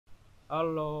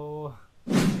Hello.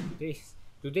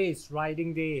 Today is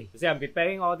riding day. You see, I'm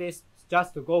preparing all this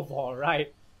just to go for a ride.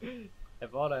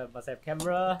 Must have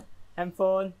camera,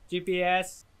 handphone,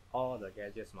 GPS. All the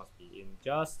gadgets must be in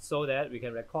just so that we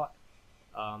can record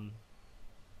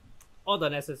all the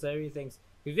necessary things.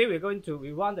 Today we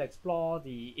want to explore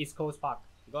the East Coast Park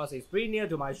because it's pretty near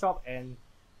to my shop and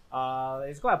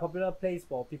it's quite a popular place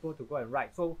for people to go and ride.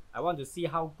 So I want to see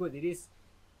how good it is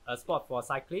a spot for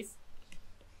cyclists.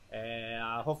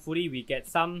 And hopefully we get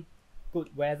some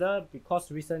good weather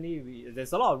because recently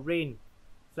there's a lot of rain,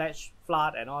 flash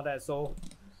flood and all that. So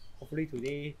hopefully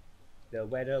today the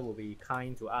weather will be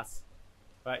kind to us.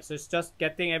 Right, so it's just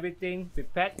getting everything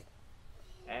prepared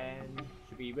and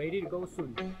should be ready to go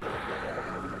soon.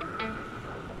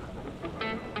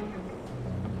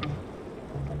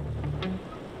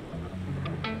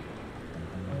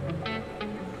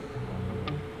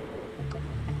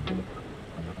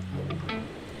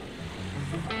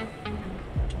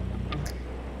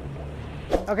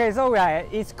 Okay, so we are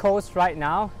at East Coast right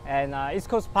now, and East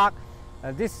Coast Park.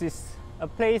 This is a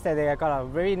place that they have got a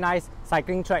very nice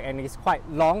cycling track, and it's quite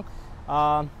long.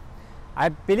 I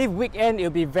believe weekend it will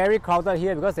be very crowded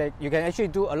here because you can actually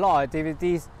do a lot of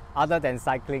activities other than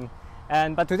cycling.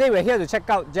 But today we're here to check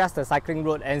out just the cycling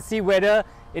route and see whether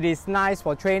it is nice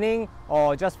for training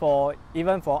or just for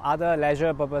even for other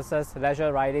leisure purposes,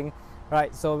 leisure riding.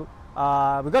 Right, so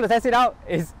we're going to test it out.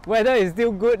 Weather is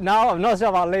still good now. I'm not sure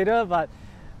about later, but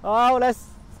let's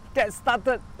get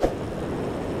started.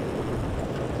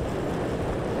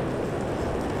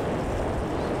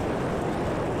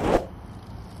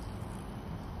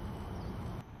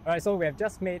 Alright, so we have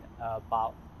just made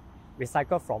we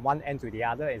cycle from one end to the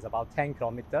other. It's about 10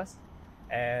 kilometers,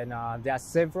 and there are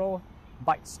several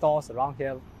bike stores around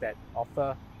here that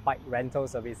offer bike rental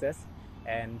services,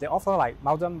 and they offer like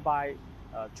mountain bike,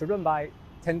 children bike,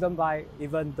 tandem bike,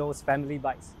 even those family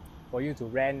bikes for you to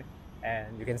rent,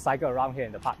 and you can cycle around here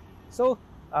in the park. So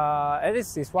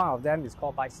this is one of them. It's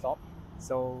called Bike Stop.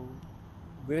 So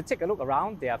we'll take a look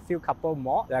around. There are a couple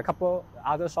more. There are a couple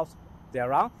other shops there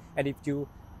around, and if you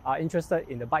are interested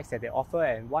in the bikes that they offer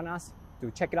and want us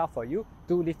to check it out for you,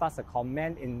 do leave us a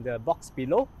comment in the box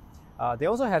below. They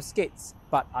also have skates,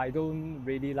 but I don't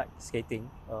really like skating.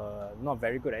 Not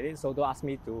very good at it, so don't ask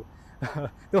me to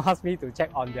don't ask me to check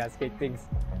on their skatings.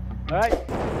 All right.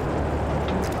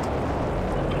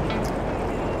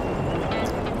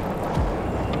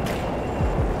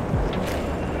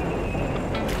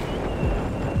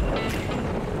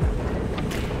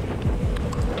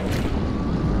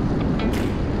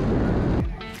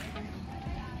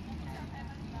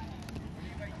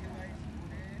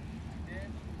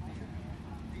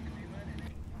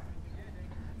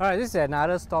 Alright, this is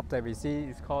another stop that we see.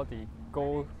 It's called the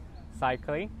Go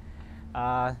Cycling.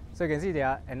 So you can see there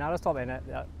are another stop, and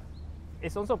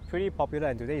it's also pretty popular,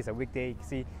 and today is a weekday. You can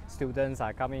see students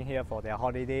are coming here for their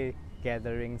holiday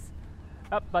gatherings.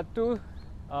 But do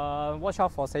watch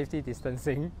out for safety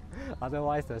distancing,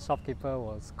 otherwise the shopkeeper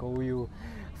will scold you.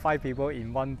 5 people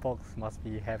in one box must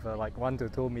have like 1 to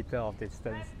 2 meters of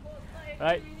distance.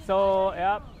 Right, so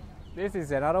yeah, this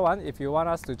is another one. If you want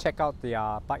us to check out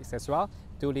their bikes as well,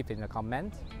 do leave in the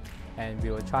comment and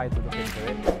we will try to look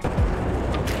into it.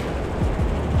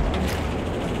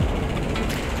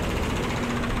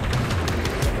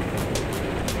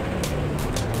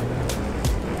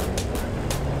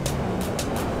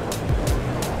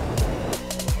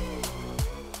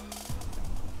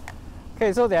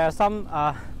 Okay, so there are some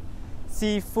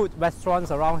seafood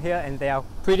restaurants around here, and they are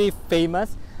pretty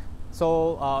famous.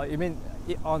 So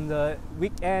on the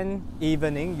weekend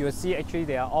evening, you'll see actually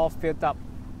they are all filled up.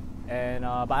 And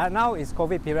but now it's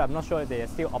COVID period. I'm not sure if they are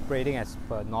still operating as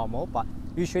per normal, but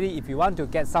usually if you want to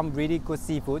get some really good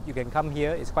seafood, you can come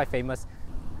here. It's quite famous.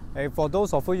 And for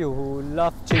those of you who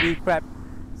love chili crab,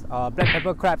 black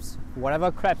pepper crabs,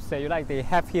 whatever crabs that you like, they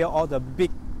have here all the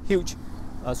big, huge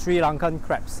Sri Lankan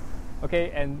crabs.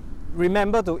 Okay, and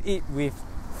remember to eat with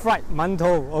fried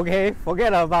mantou. Okay,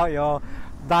 forget about your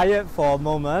diet for a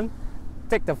moment.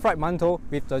 Take the fried mantou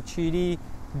with the chili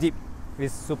dip.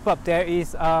 It's superb. There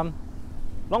is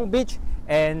Long Beach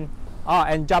and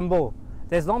Jumbo.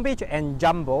 There's Long Beach and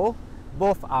Jumbo.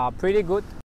 Both are pretty good.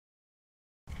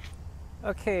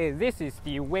 Okay, this is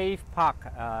the Wave Park.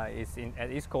 It's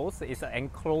at East Coast. It's an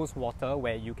enclosed water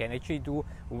where you can actually do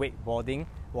wakeboarding,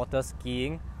 water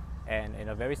skiing, and in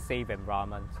a very safe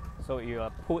environment. So you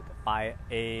are put by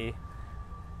a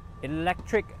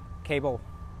electric cable.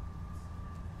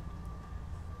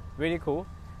 Really cool.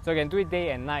 So you can do it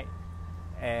day and night.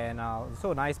 And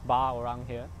so a nice bar around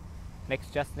here,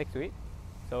 just next to it,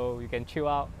 so you can chill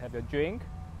out, have your drink,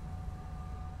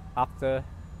 after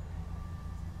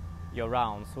your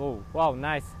rounds. Oh wow,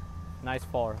 nice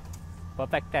 4,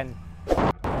 perfect 10.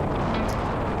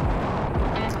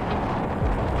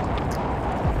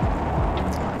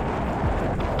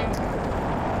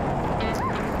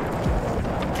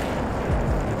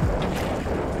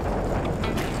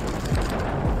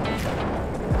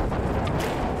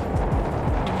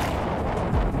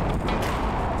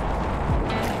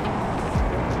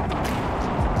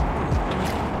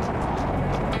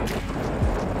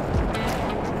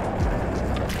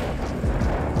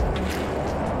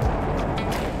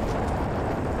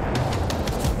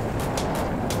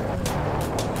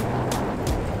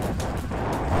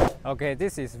 Okay,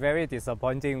 this is very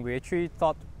disappointing. We actually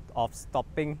thought of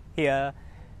stopping here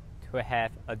to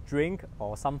have a drink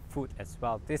or some food as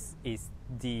well. This is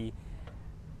the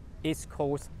East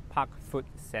Coast Park Food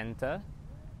Center,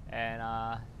 and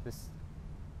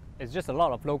it's just a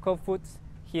lot of local foods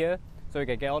here. So you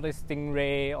can get all the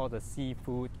stingray, all the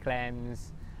seafood,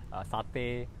 clams,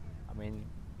 satay, I mean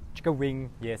chicken wing,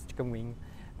 yes, chicken wing.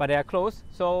 But they are closed,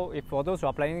 so if for those who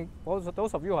are planning,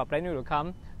 those of you who are planning to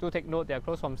come, do take note they are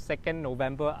closed from 2nd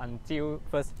November until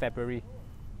 1st February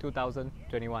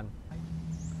 2021.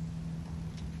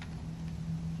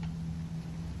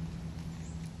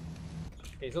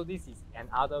 Okay, so this is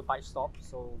another bike stop.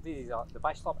 So this is the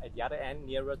bike stop at the other end,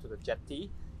 nearer to the jetty,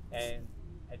 and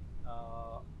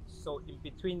so in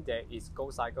between there is Go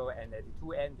Cycle, and at the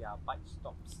two ends there are bike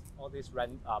stops, all these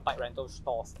bike rental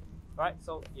stores. Right,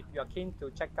 so if you are keen to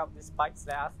check out these bikes,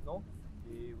 let us know.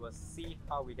 We will see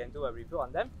how we can do a review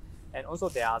on them. And also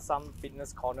there are some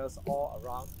fitness corners all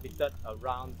around, littered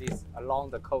around this,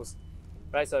 along the coast.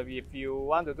 Right, so if you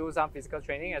want to do some physical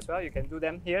training as well, you can do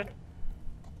them here.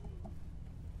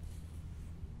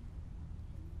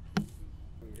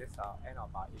 This is our end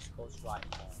of our East Coast ride.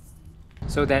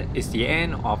 So that is the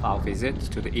end of our visit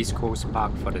to the East Coast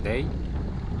Park for the day.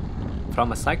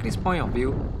 From a cyclist point of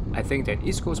view, I think that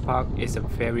East Coast Park is a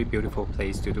very beautiful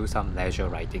place to do some leisure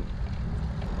riding.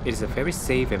 It is a very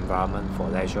safe environment for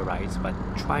leisure rides, but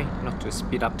try not to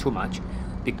speed up too much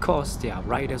because there are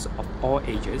riders of all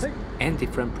ages and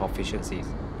different proficiencies.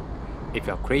 If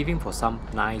you are craving for some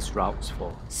nice routes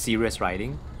for serious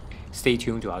riding, stay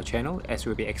tuned to our channel as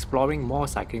we'll be exploring more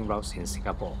cycling routes in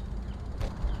Singapore.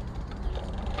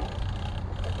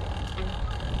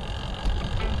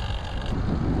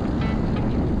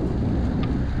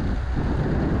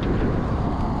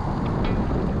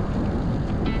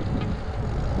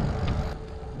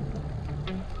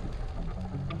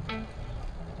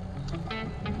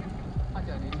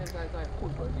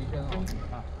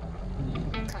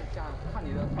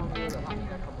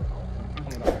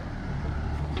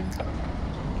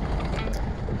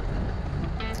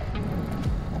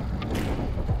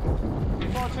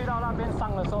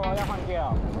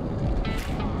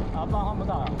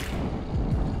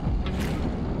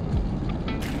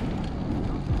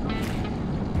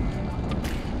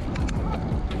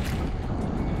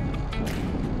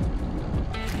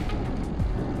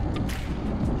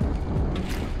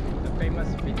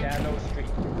 Fidelio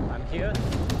Street. I'm here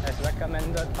as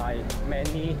recommended by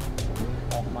many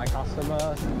of my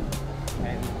customers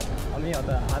and many of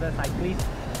the other cyclists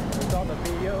who saw the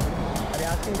video. I've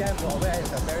asking them for where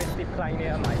is a very steep climb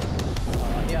near my shop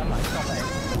and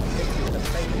take to the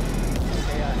place.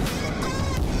 They are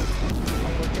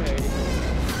approaching already.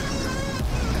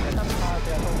 There's some cars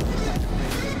there, so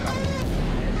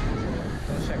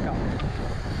check out.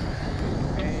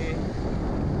 Okay.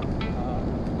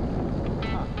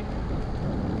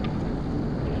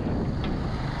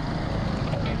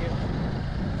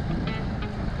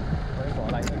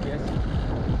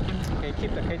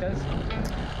 Keep the cadence,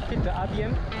 hit the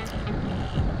RPM.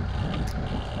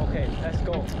 Okay, let's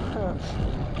go.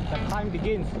 The time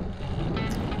begins.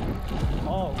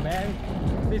 Oh man,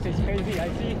 this is crazy. I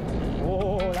see.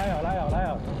 Oh, 来了来了来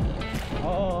了.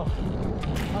 Oh,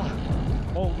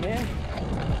 oh man,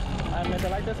 I'm at the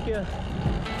lightest gear.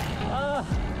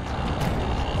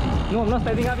 No, I'm not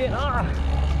standing up yet.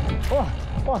 Oh,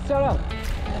 stand up.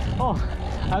 Oh,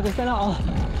 I have to stand up.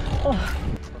 Oh.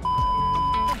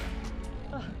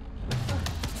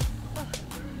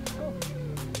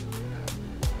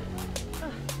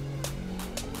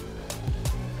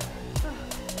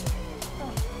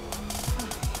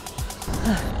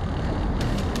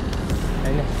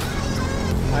 And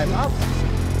I'm up.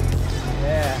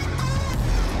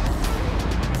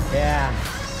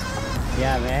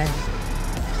 Yeah, man.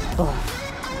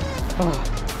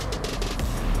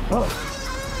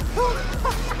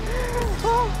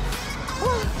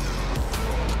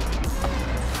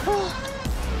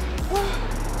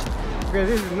 Okay,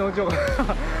 this is no joke.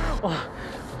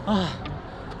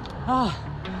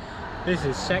 This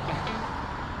is shack,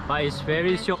 but it's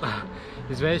very shook.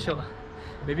 It's very shook.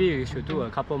 Maybe we should do a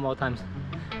couple more times.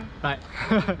 Right.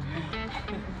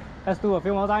 Let's do a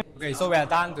few more times. Okay, so we are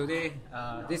done today.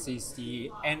 This is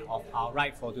the end of our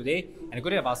ride for today. And the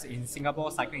good thing about in Singapore,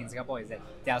 cycling in Singapore, is that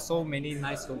there are so many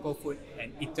nice local food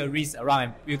and eateries around.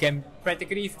 And you can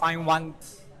practically find one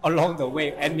along the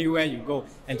way, anywhere you go.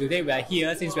 And today we are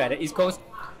here, since we are at the East Coast,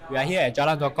 we are here at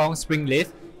Jalan Springleaf.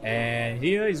 And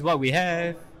here is what we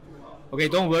have. Okay,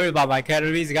 don't worry about my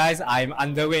calories, guys. I'm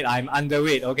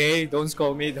underweight, okay? Don't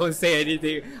scold me, don't say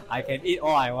anything. I can eat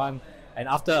all I want. And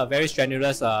after a very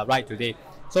strenuous ride today.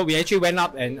 So we actually went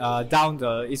up and down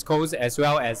the East Coast, as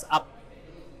well as up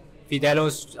Fidelio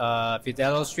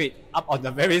Street, up on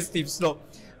the very steep slope.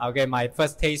 Okay, my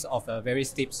first taste of a very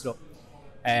steep slope.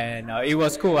 And it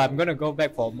was cool. I'm gonna go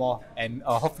back for more, and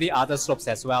hopefully other slopes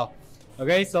as well.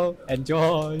 Okay, so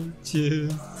enjoy.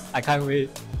 Cheers. I can't wait.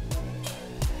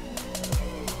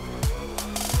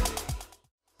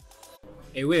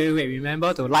 Hey, wait,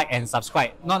 remember to like and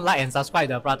subscribe. Not like and subscribe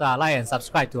to Prata, like and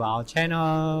subscribe to our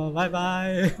channel. Bye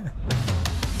bye.